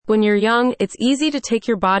When you're young, it's easy to take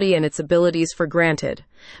your body and its abilities for granted.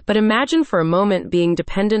 But imagine for a moment being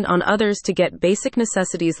dependent on others to get basic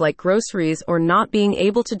necessities like groceries or not being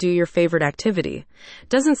able to do your favorite activity.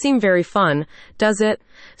 Doesn't seem very fun, does it?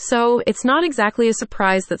 So, it's not exactly a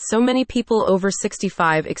surprise that so many people over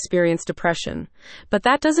 65 experience depression. But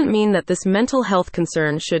that doesn't mean that this mental health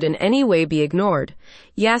concern should in any way be ignored.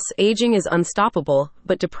 Yes, aging is unstoppable,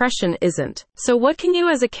 but depression isn't. So what can you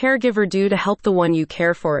as a caregiver do to help the one you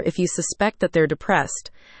care for if you suspect that they're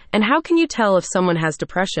depressed? And how can you tell if someone has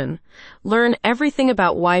depression? Learn everything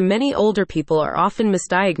about why many older people are often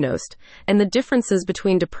misdiagnosed and the differences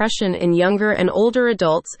between depression in younger and older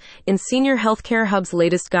adults in Senior Healthcare Hub's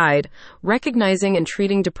latest guide, Recognizing and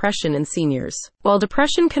Treating Depression in Seniors. While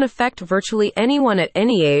depression can affect virtually anyone at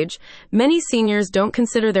any age, many seniors don't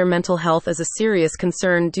consider their mental health as a serious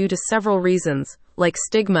concern due to several reasons, like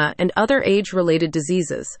stigma and other age-related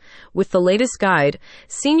diseases. With the latest guide,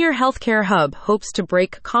 Senior Healthcare Hub hopes to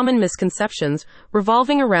break common misconceptions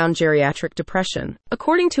revolving around geriatric depression.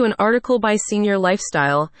 According to an article by Senior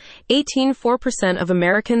Lifestyle, 18.4% of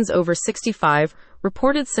Americans over 65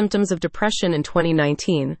 reported symptoms of depression in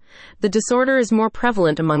 2019. The disorder is more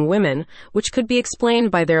prevalent among women, which could be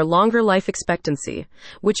explained by their longer life expectancy,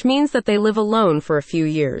 which means that they live alone for a few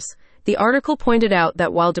years. The article pointed out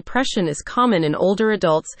that while depression is common in older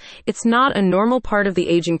adults, it's not a normal part of the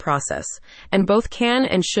aging process, and both can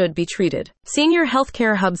and should be treated. Senior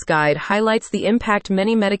Healthcare Hub's guide highlights the impact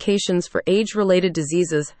many medications for age-related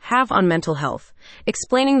diseases have on mental health,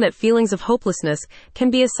 explaining that feelings of hopelessness can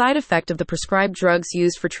be a side effect of the prescribed drugs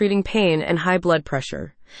used for treating pain and high blood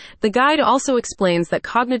pressure. The guide also explains that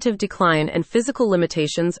cognitive decline and physical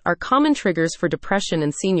limitations are common triggers for depression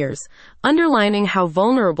in seniors, underlining how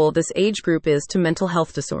vulnerable this age group is to mental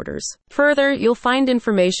health disorders. Further, you'll find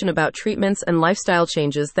information about treatments and lifestyle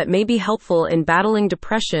changes that may be helpful in battling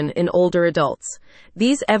depression in older adults.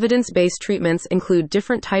 These evidence-based treatments include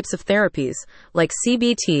different types of therapies, like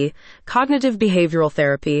CBT, cognitive behavioral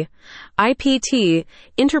therapy, IPT,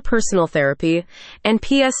 interpersonal therapy, and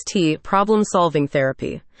PST, problem-solving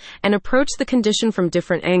therapy, and approach the condition from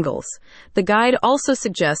different angles. The guide also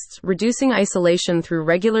suggests reducing isolation through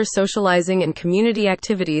regular socializing and community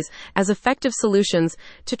activities as effective solutions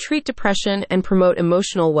to treat depression and promote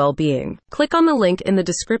emotional well-being. Click on the link in the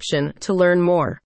description to learn more.